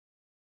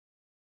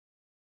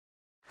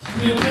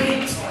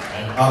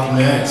And up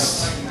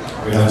next,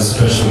 we have a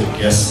special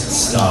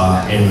guest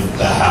star in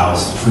the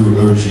house, true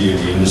OG of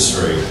the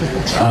industry.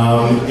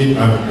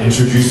 I'm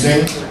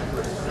introducing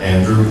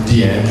Andrew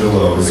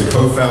DeAngelo, who's a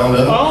co-founder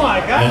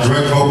and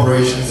direct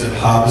operations at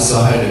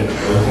Harborside in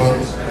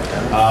Oakland.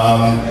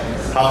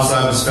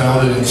 Harborside was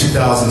founded in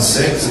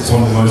 2006. It's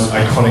one of the most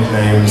iconic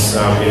names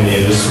in the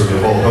industry.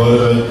 We've all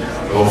heard of it,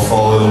 we've all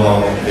followed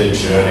along their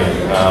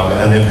journey,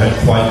 and they've had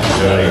quite the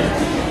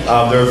journey.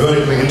 They're a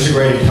vertically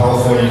integrated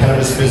California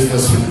cannabis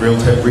business with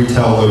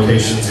retail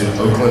locations in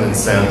Oakland and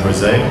San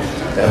Jose.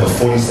 They have a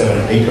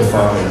 47-acre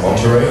farm in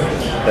Monterey.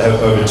 They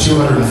have over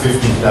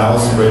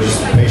 250,000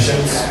 registered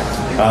patients.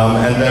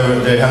 And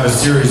they have a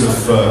series of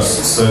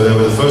firsts. So they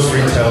were the first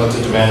retailer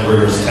to demand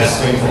rigorous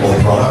testing for all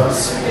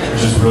products,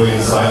 which is really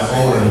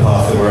insightful in the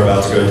path that we're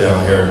about to go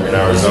down here in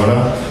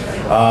Arizona.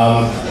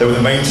 They were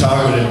the main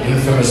target of an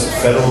infamous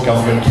federal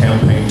government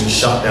campaign to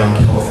shut down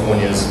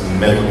California's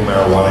medical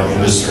marijuana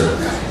industry,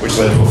 which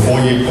led to a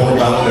 4-year court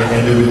battle that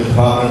ended with the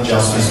Department of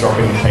Justice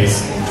dropping the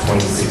case in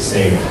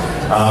 2016.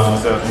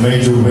 It's a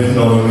major win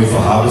not only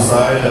for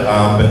Harborside,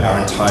 but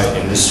our entire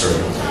industry.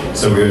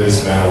 So we owe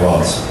this man a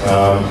lot.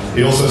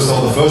 He also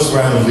sold the first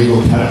round of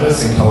legal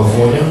cannabis in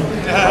California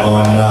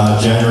on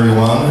January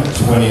 1,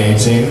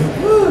 2018.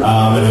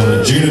 And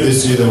in June of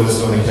this year, they were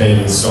listed on the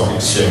Canadian Stock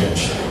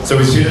Exchange. So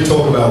he's here to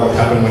talk about what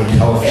happened when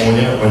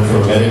California went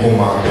from a medical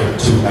market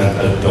to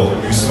an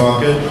adult use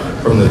market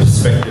from the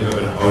perspective of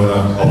an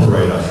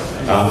owner-operator.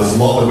 There's a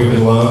lot that we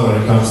can learn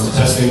when it comes to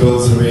testing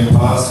bills that are being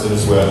passed, and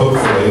as we're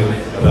hopefully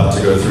about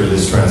to go through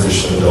this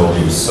transition to adult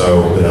use.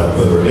 So without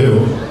further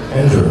ado,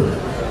 Andrew.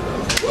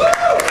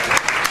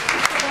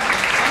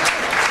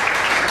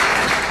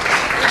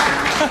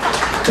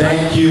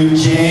 Thank you,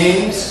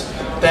 James.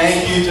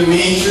 Thank you,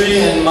 Dimitri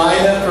and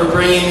MITA, for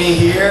bringing me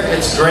here.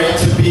 It's great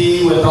to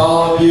be with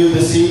all of you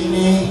this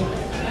evening.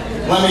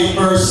 Let me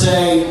first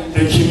say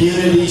the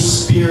community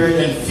spirit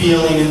and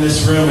feeling in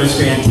this room is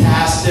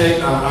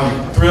fantastic.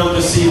 I'm thrilled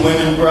to see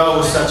women grow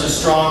with such a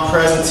strong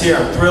presence here.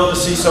 I'm thrilled to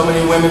see so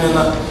many women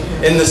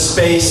in the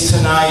space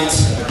tonight.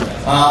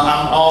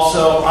 I'm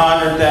also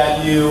honored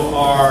that you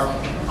are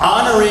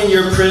honoring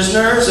your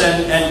prisoners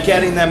and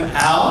getting them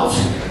out.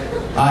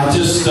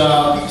 Just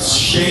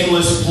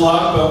shameless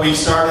plug, but we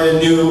started a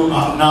new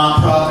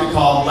nonprofit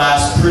called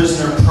Last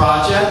Prisoner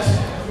Project.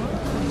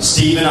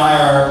 Steve and I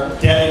are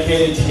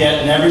dedicated to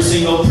getting every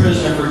single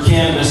prisoner for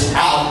cannabis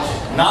out,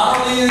 not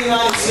only in the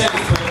United States,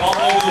 but all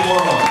over the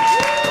world.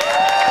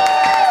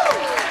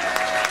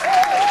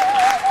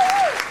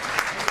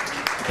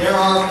 There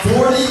are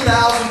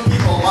 40,000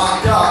 people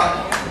locked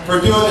up for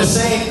doing the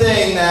same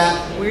thing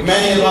that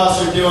many of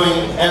us are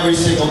doing every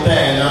single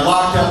day. And they're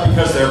locked up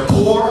because they're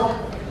poor,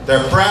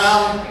 they're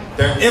brown,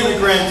 they're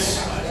immigrants,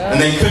 and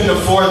they couldn't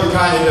afford the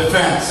kind of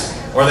defense,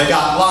 or they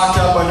got locked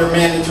up under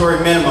mandatory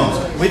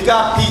minimums. We've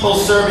got people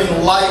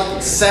serving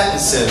life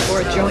sentences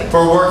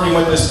for working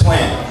with this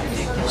plan.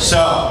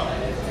 So,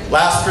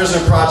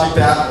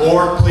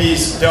 lastprisonerproject.org,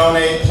 please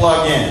donate,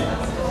 plug in.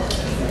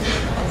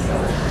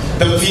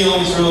 The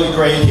feeling's really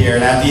great here,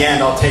 and at the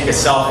end I'll take a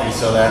selfie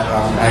so that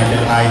I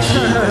can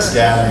IG this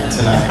gathering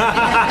tonight.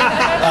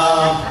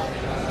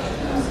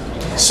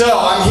 So,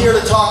 I'm here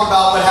to talk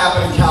about what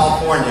happened in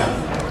California.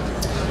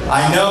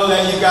 I know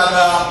that you've got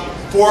about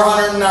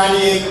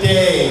 498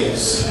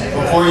 days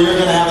before you're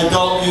going to have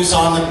adult use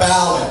on the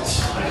ballot.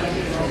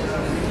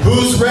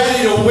 Who's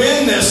ready to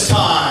win this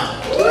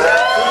time? Who's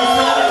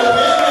ready to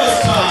win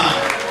this time?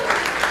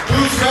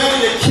 Who's ready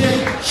to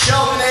kick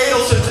Sheldon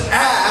Adelson's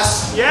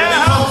ass when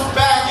he comes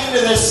back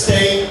into this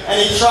state and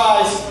he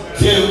tries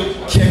to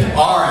kick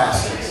our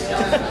asses?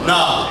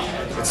 No.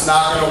 It's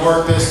not going to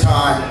work this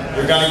time.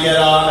 You're going to get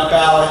on the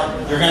ballot.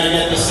 You're going to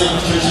get the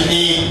signatures you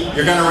need.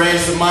 You're going to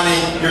raise the money.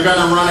 You're going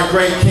to run a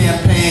great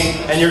campaign.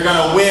 And you're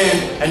going to win.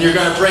 And you're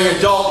going to bring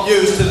adult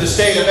use to the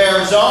state of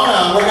Arizona.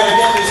 And we're going to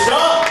get this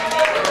done.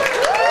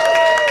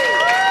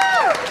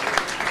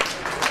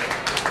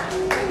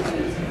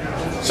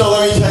 So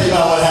let me tell you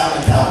about what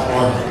happened in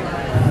California.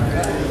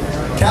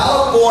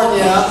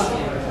 California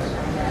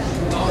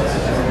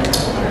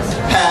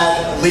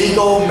had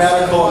legal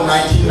medical in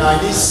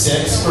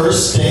 1996,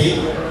 first state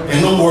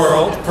in the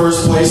world,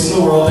 first place in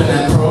the world in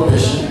that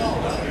prohibition.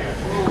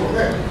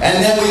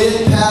 And then we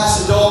didn't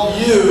pass adult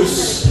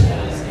use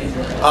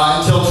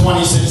until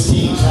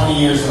 2016, 20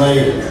 years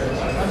later.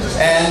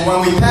 And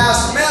when we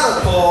passed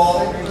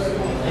medical,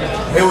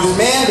 it was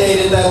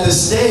mandated that the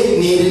state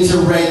needed to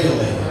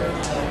regulate.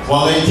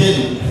 Well, they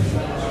didn't.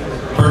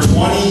 For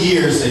 20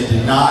 years, they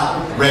did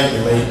not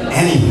regulate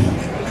anything.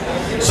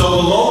 So the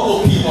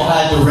local people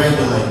had to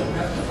regulate.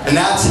 And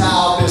that's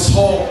how this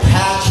whole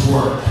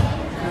patchwork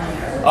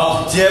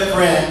of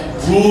different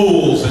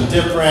rules and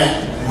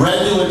different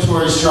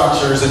regulatory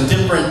structures and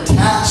different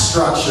tax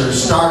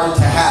structures started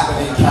to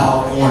happen in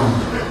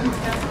California.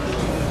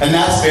 And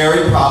that's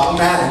very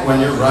problematic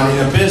when you're running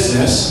a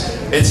business.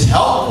 It's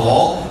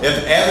helpful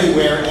if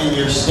everywhere in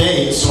your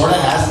state sort of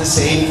has the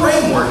same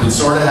framework and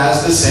sort of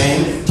has the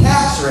same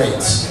tax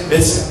rates.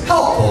 It's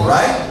helpful,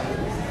 right?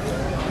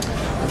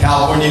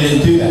 California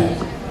didn't do that.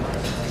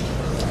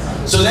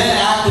 So then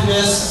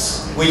activists,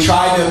 we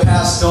tried to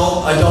pass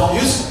adult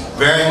use,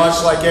 very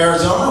much like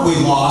Arizona. We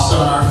lost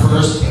on our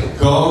first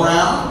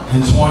go-around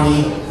in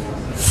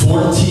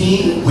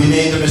 2014. We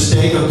made the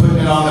mistake of putting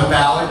it on the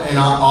ballot in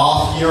our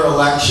off-year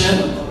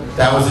election.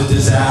 That was a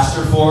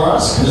disaster for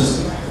us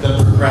because the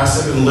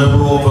progressive and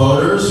liberal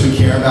voters who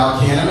care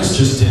about cannabis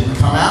just didn't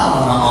come out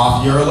on an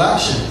off-year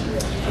election.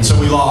 And so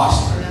we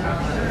lost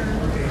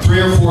 3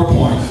 or 4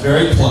 points,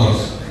 very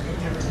close.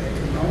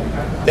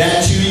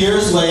 Then 2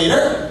 years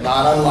later,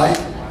 not unlike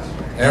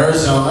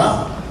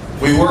Arizona,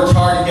 we worked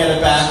hard to get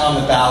it back on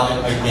the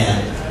ballot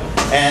again.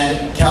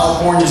 And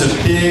California's a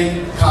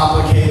big,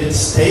 complicated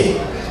state,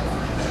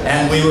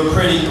 and we were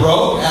pretty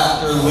broke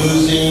after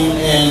losing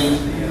in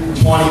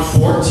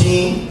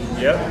 2014.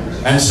 Yep.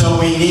 And so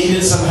we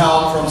needed some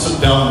help from some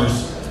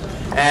donors.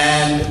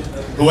 And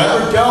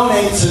whoever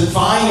donates and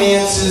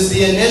finances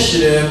the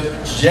initiative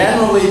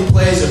generally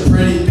plays a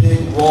pretty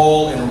big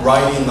role in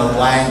writing the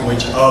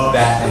language of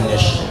that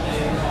initiative.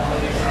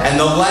 And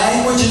the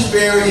language is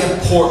very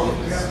important,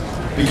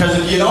 because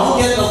if you don't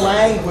get the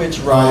language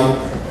right,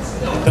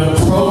 the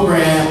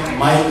program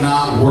might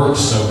not work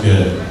so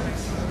good.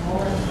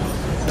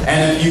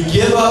 And if you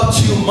give up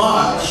too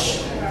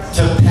much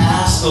to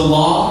pass the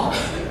law,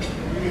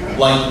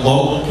 like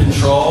local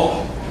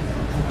control,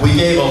 we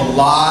gave a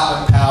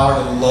lot of power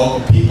to the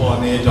local people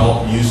in the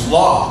adult use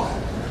law.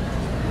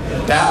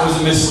 That was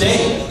a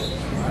mistake,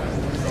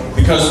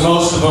 because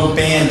most of them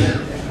banned it.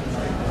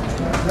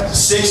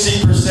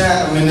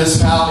 60% of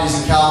municipalities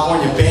in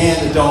California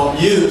banned adult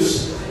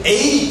use,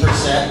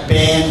 80%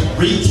 banned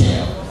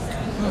retail.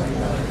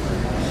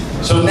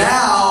 So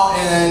now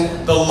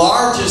in the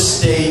largest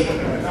state,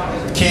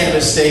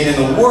 cannabis state in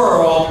the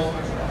world,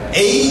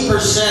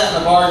 80%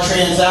 of our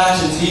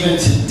transactions, even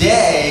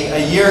today, a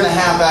year and a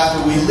half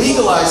after we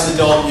legalized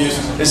adult use,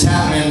 is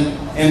happening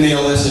in the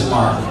illicit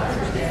market.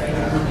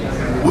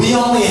 We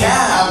only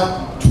have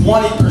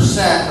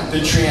 20% of the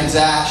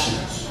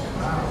transactions.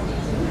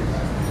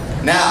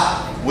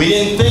 Now, we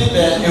didn't think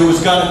that it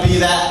was going to be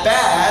that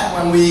bad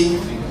when we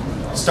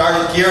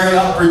started gearing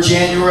up for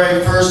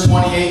January 1st,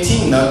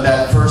 2018,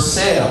 that first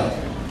sale.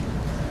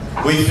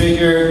 We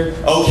figured,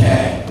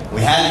 okay,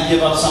 we had to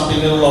give up something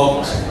to the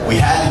locals. We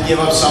had to give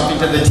up something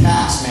to the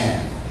tax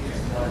man.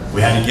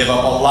 We had to give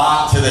up a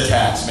lot to the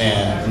tax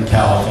man in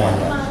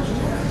California.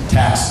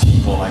 Tax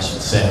people, I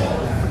should say.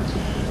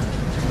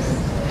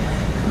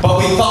 But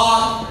we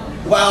thought,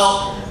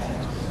 well,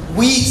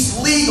 weed's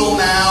legal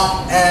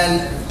now,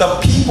 and the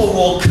people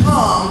will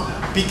come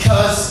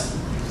because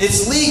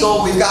it's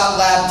legal. We've got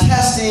lab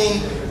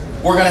testing.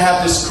 We're going to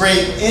have this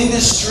great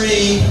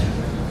industry,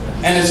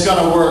 and it's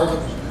going to work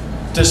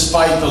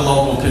despite the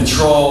local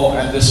control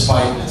and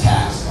despite the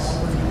taxes.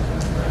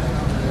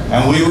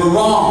 And we were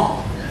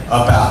wrong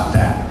about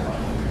that.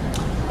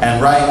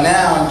 And right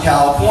now in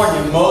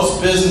California,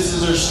 most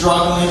businesses are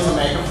struggling to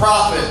make a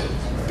profit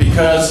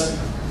because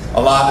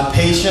a lot of the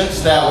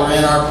patients that were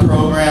in our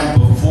program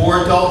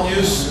before adult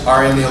use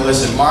are in the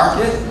illicit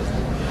market.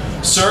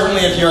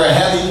 Certainly if you're a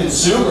heavy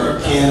consumer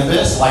of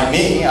cannabis, like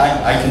me,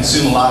 I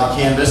consume a lot of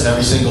cannabis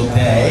every single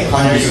day,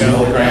 hundreds of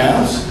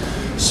milligrams,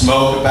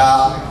 smoke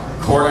about a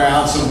quarter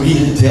ounce of weed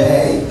a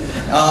day.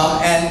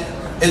 And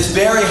it's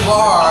very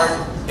hard,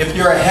 if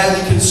you're a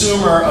heavy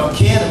consumer of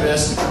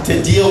cannabis,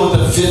 to deal with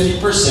a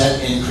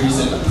 50% increase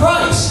in the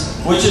price,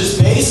 which is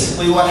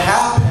basically what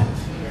happened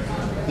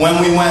when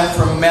we went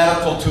from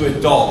medical to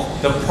adult.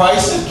 The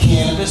price of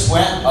cannabis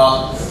went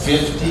up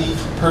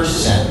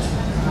 50%.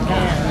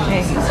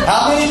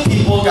 How many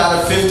people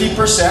got a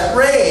 50%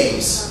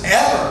 raise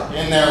ever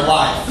in their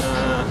life?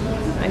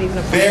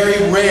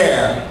 Very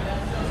rare.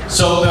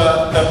 So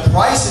the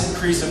price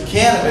increase of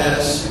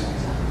cannabis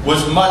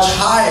was much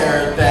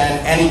higher than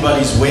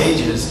anybody's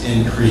wages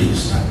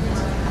increased.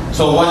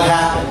 So what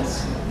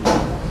happens?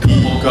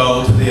 People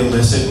go to the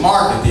illicit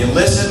market. The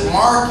illicit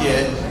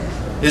market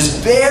is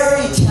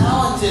very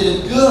talented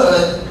and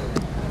good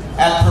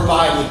at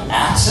providing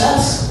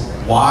access,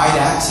 wide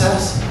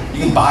access. You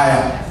can buy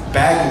a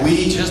bag of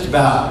weed just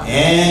about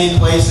any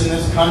place in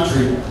this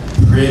country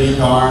pretty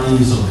darn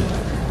easily.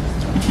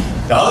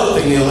 The other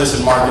thing the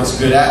illicit market's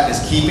good at is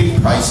keeping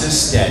prices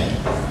steady,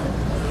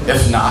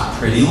 if not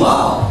pretty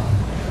low.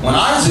 When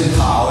I was in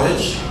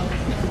college,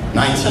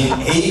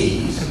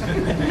 1980s,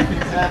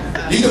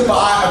 you could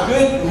buy a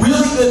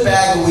really good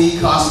bag of weed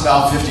cost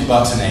about 50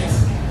 bucks an eighth.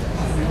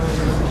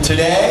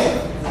 Today,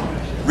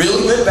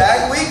 really good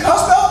bag of weed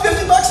costs about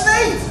 50 bucks an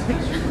eighth.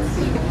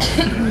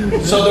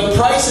 So the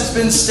price has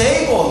been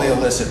stable in the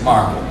illicit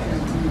market.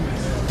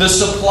 The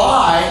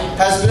supply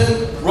has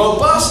been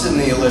robust in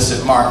the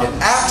illicit market.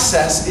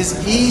 Access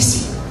is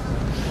easy.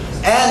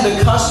 And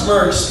the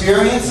customer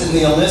experience in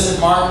the illicit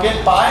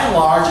market, by and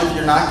large, if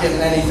you're not getting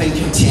anything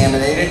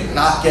contaminated,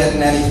 not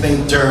getting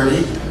anything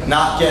dirty,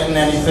 not getting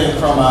anything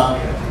from a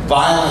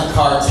violent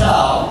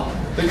cartel,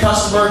 the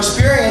customer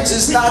experience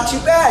is not too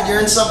bad. You're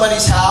in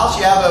somebody's house,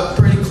 you have a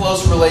pretty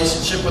close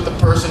relationship with the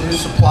person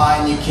who's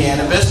supplying you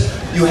cannabis.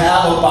 You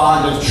have a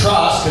bond of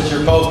trust because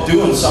you're both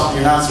doing something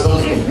you're not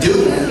supposed to be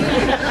doing.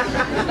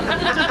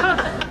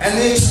 And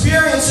the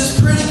experience is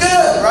pretty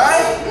good,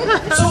 right?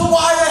 So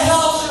why the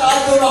hell should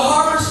I go to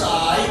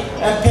Harborside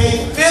and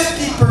pay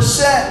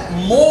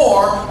 50%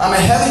 more? I'm a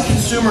heavy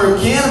consumer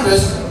of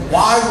cannabis.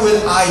 Why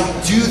would I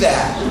do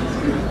that?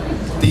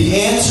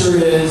 The answer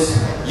is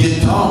you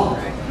don't.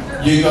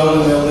 You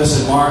go to the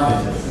illicit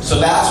market. So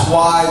that's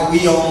why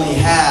we only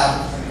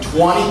have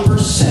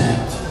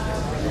 20%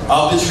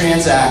 of the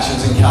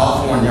transactions in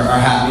California are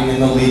happening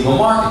in the legal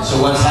market. So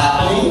what's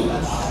happening?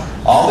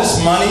 All this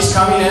money's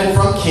coming in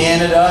from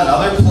Canada and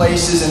other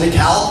places into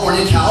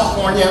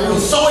California.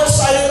 Everyone's so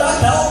excited about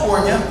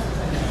California.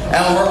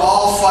 And we're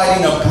all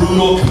fighting a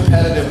brutal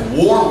competitive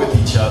war with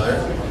each other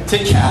to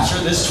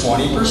capture this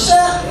 20%.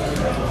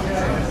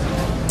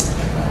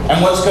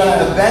 And what's going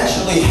to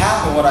eventually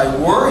happen, what I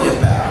worry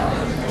about,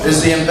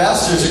 is the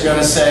investors are going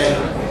to say,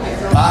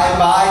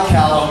 bye-bye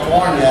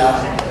California,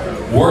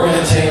 we're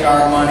going to take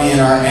our money and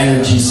our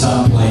energy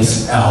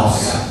someplace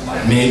else.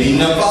 Maybe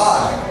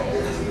Nevada.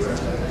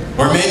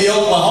 Or maybe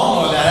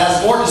Oklahoma, that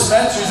has more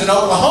dispensaries in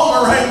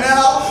Oklahoma right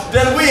now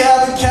than we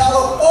have in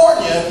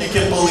California, if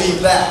you can believe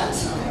that.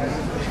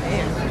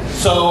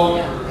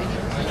 So,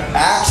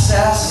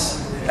 access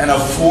and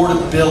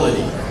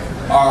affordability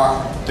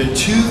are the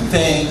two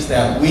things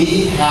that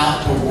we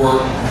have to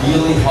work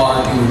really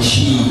hard to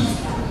achieve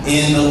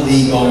in the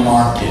legal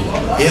market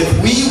if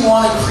we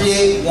want to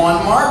create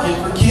one market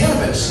for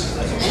cannabis.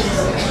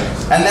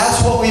 And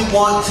that's what we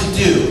want to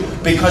do,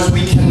 because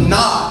we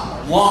cannot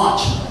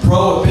launch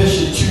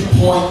Prohibition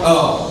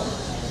 2.0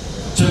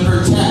 to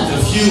protect a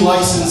few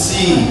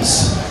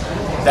licensees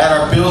that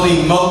are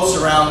building moats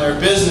around their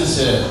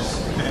businesses.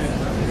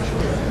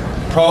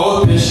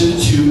 Prohibition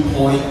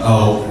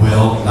 2.0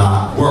 will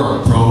not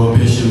work.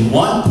 Prohibition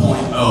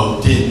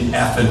 1.0 didn't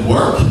effing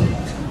work.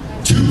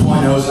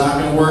 2.0 is not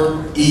going to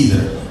work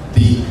either.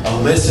 The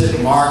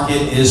illicit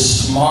market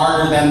is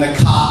smarter than the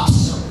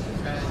cops.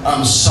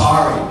 I'm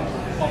sorry.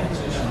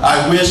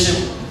 I wish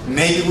it,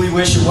 maybe we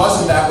wish it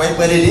wasn't that way,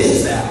 but it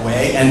is that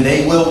way, and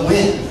they will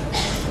win.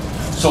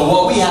 So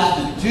what we have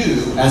to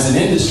do as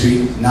an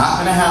industry, not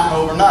going to happen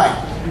overnight.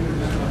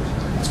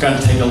 It's going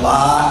to take a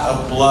lot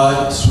of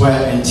blood,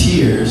 sweat, and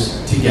tears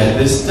to get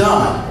this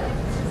done,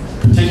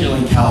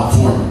 particularly in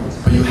California.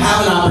 But you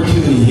have an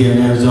opportunity here in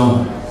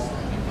Arizona,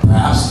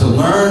 perhaps to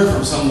learn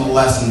from some of the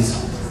lessons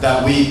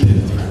that we've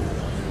been through,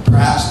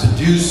 perhaps to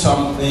do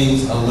some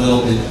things a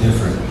little bit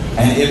different.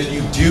 And if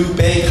you do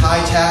bake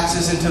high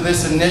taxes into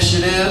this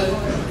initiative,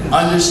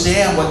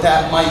 understand what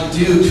that might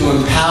do to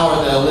empower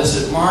the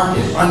illicit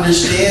market.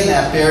 Understand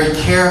that very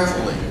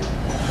carefully.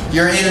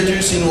 You're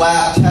introducing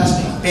lab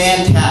testing,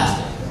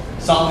 fantastic.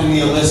 Something the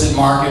illicit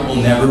market will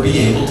never be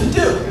able to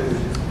do.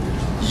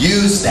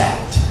 Use that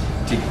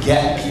to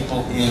get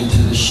people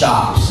into the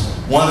shops.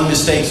 One of the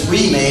mistakes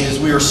we made is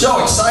we were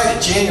so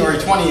excited January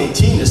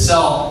 2018 to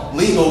sell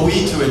legal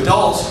weed to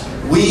adults,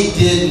 we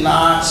did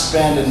not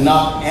spend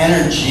enough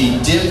energy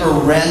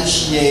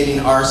differentiating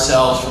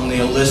ourselves from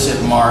the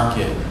illicit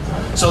market.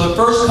 So the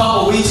first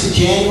couple weeks of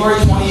January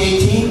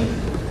 2018,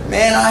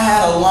 man, I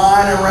had a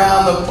line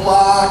around the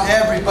block.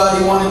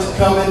 Everybody wanted to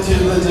come into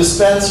the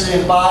dispensary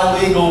and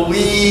buy legal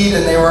weed,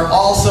 and they were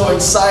all so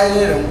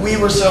excited, and we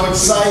were so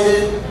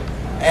excited.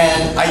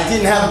 And I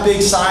didn't have a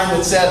big sign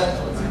that said,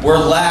 we're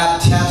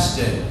lab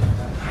tested.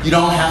 You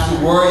don't have to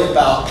worry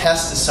about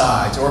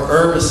pesticides or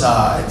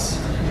herbicides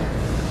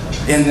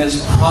in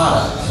this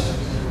product.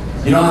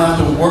 You don't have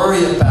to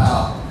worry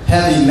about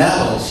heavy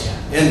metals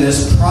in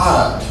this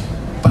product.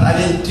 But I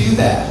didn't do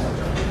that.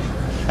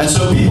 And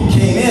so people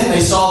came in,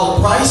 they saw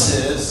the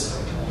prices,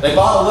 they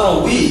bought a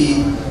little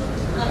weed,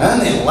 and then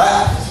they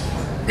left.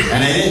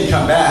 And they didn't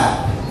come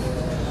back.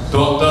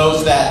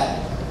 Those that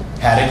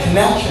had a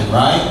connection,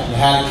 right? You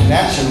had a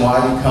connection, why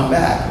do you come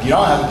back? If you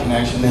don't have a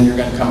connection, then you're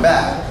going to come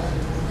back.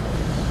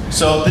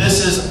 So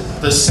this is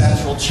the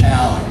central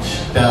challenge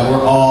that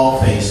we're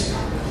all facing.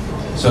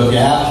 So if you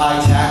have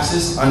high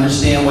taxes,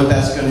 understand what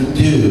that's going to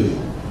do.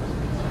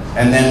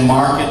 And then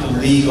market the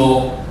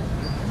legal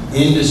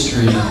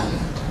industry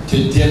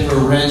to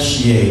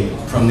differentiate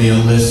from the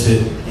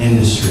illicit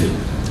industry.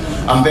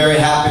 I'm very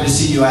happy to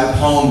see you at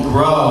home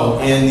grow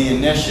in the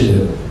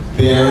initiative.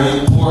 Very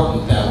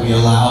important that we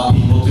allow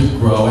people to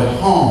grow at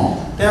home.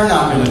 They're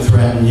not going to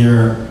threaten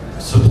your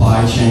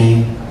supply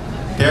chain.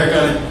 They're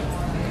going to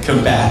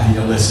combat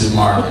the illicit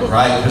market,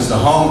 right? Because the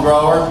home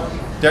grower,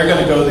 they're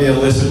going to go to the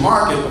illicit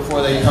market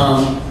before they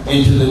come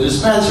into the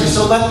dispensary.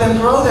 So let them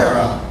grow their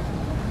own.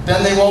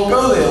 Then they won't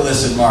go to the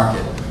illicit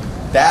market.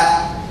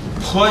 That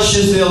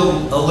pushes the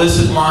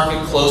illicit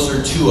market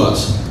closer to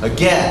us.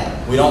 Again,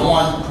 we don't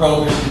want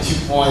Prohibition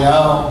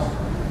 2.0.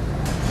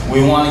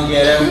 We want to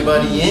get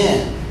everybody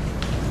in.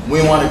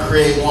 We want to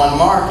create one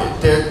market.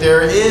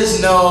 There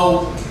is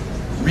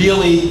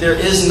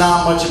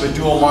not much of a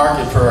dual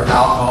market for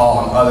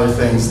alcohol and other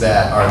things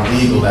that are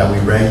legal that we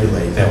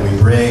regulate, that we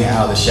bring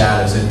out of the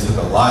shadows into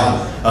the light.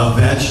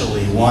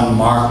 Eventually, one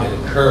market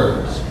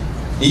occurs.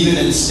 Even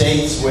in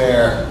states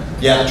where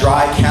You have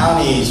dry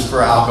counties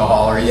for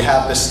alcohol, or you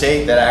have the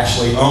state that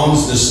actually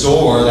owns the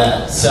store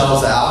that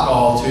sells the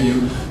alcohol to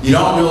you. You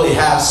don't really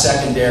have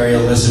secondary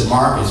illicit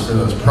markets for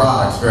those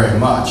products very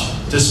much,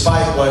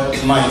 despite what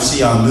you might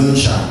see on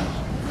moonshine.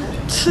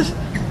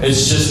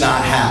 It's just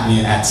not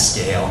happening at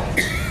scale.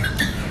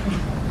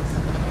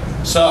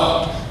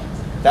 So,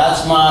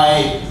 that's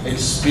my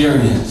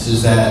experience,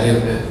 is that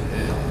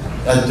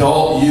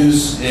adult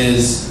use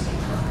is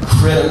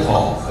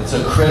critical. It's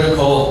a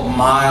critical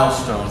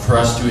milestone for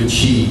us to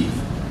achieve.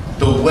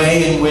 The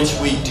way in which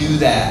we do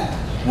that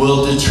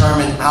will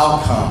determine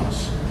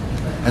outcomes.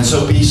 And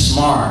so be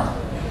smart.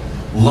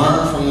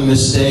 Learn from the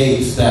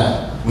mistakes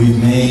that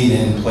we've made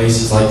in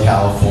places like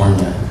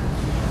California.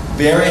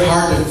 Very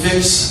hard to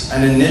fix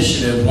an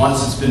initiative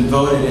once it's been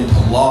voted into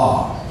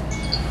law.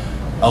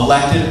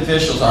 Elected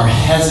officials are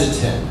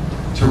hesitant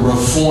to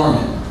reform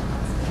it.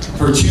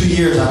 For 2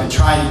 years, I've been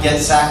trying to get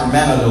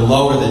Sacramento to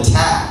lower the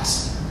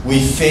tax. We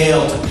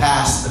failed to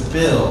pass the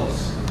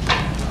bills.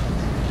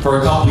 For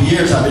a couple of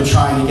years, I've been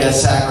trying to get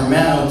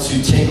Sacramento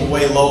to take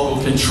away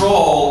local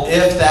control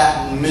if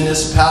that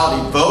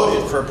municipality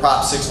voted for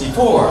Prop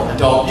 64,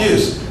 adult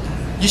use.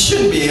 You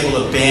shouldn't be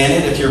able to ban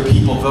it if your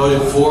people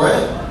voted for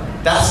it.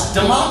 That's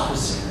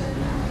democracy.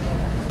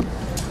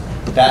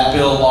 That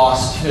bill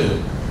lost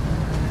too.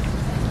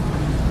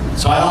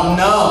 So I don't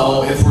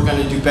know if we're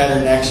going to do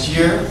better next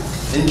year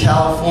in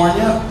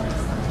California.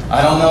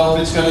 I don't know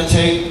if it's going to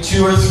take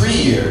 2 or 3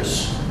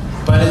 years.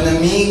 But in the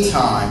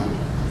meantime,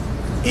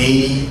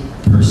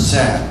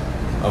 80%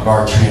 of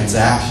our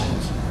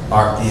transactions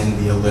are in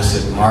the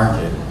illicit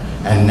market.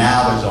 And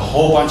now there's a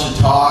whole bunch of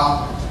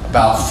talk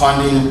about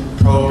funding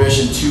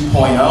Prohibition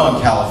 2.0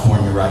 in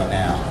California right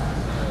now.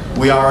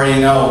 We already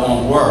know it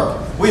won't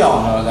work. We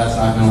all know that's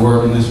not going to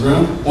work in this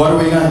room. What are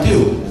we going to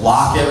do?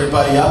 Lock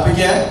everybody up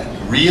again?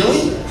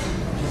 Really?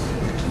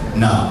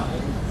 No.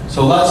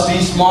 So let's be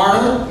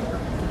smarter.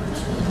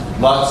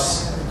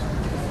 Let's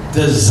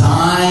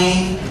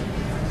design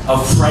a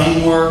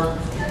framework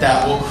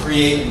that will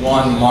create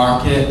one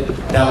market,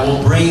 that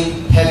will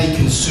bring heavy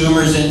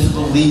consumers into the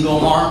legal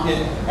market,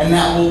 and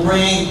that will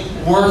bring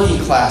working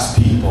class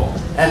people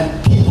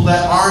and people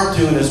that aren't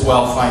doing as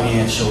well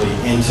financially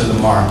into the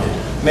market.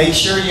 Make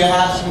sure you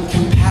have some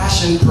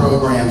compassion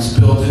programs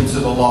built into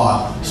the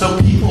law so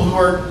people who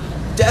are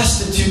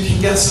destitute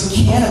can get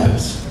some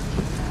cannabis.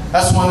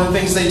 That's one of the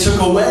things they took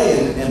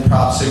away in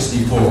Prop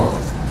 64,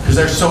 because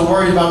they're so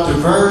worried about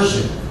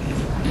diversion.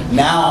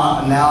 Now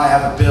I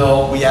have a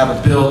bill, we have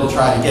a bill to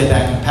try to get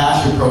that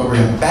compassion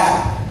program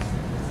back.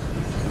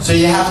 So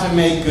you have to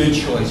make good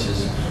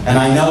choices. And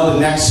I know the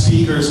next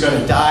speaker is going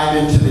to dive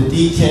into the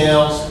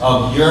details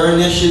of your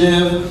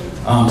initiative.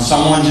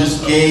 Someone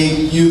just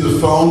gave you the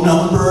phone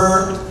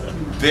number.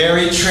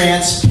 Very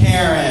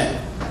transparent.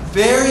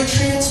 Very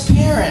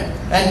transparent.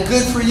 And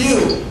good for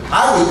you.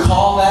 I would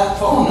call that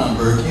phone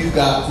number if you've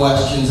got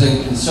questions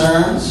and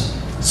concerns.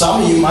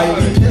 Some of you might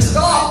be pissed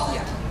off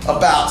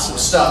about some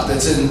stuff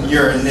that's in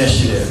your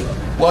initiative.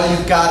 Well,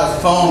 you've got a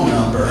phone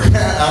number.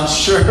 I'm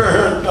sure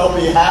they'll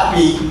be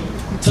happy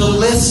to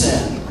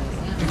listen.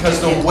 Because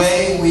the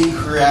way we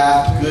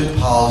craft good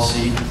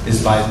policy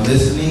is by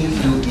listening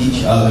to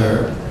each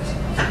other,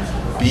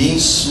 being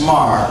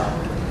smart,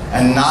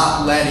 and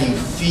not letting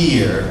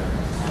fear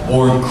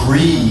or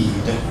greed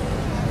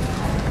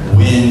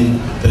win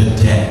the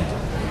day.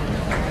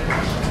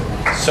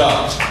 So,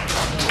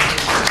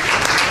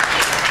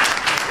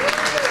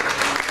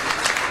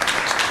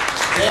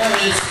 there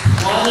is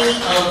plenty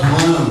of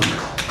room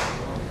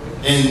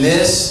in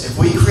this. If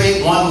we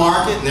create one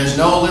market and there's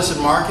no illicit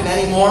market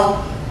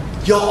anymore,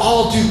 you'll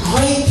all do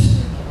great.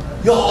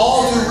 You'll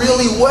all do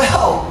really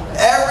well.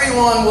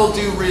 Everyone will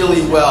do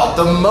really well.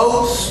 The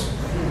moats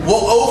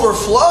will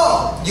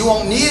overflow. You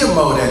won't need a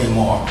moat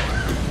anymore.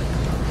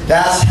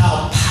 That's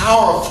how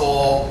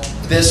powerful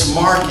this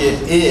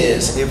market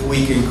is if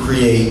we can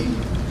create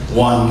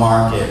one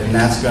market. And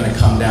that's going to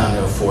come down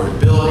to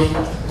affordability.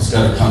 It's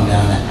going to come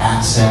down to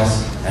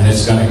access. And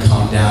it's going to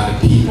come down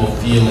to people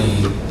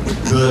feeling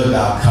good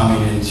about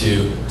coming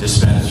into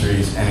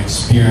dispensaries and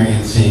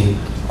experiencing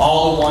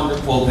all the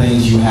wonderful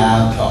things you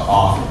have to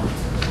offer.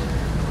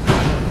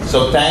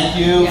 So thank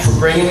you for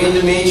bringing me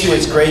to meet you.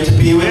 It's great to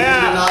be with you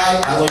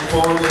tonight. I look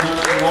forward to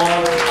learning more.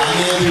 I'm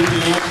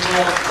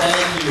DeAngelo.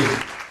 Thank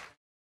you.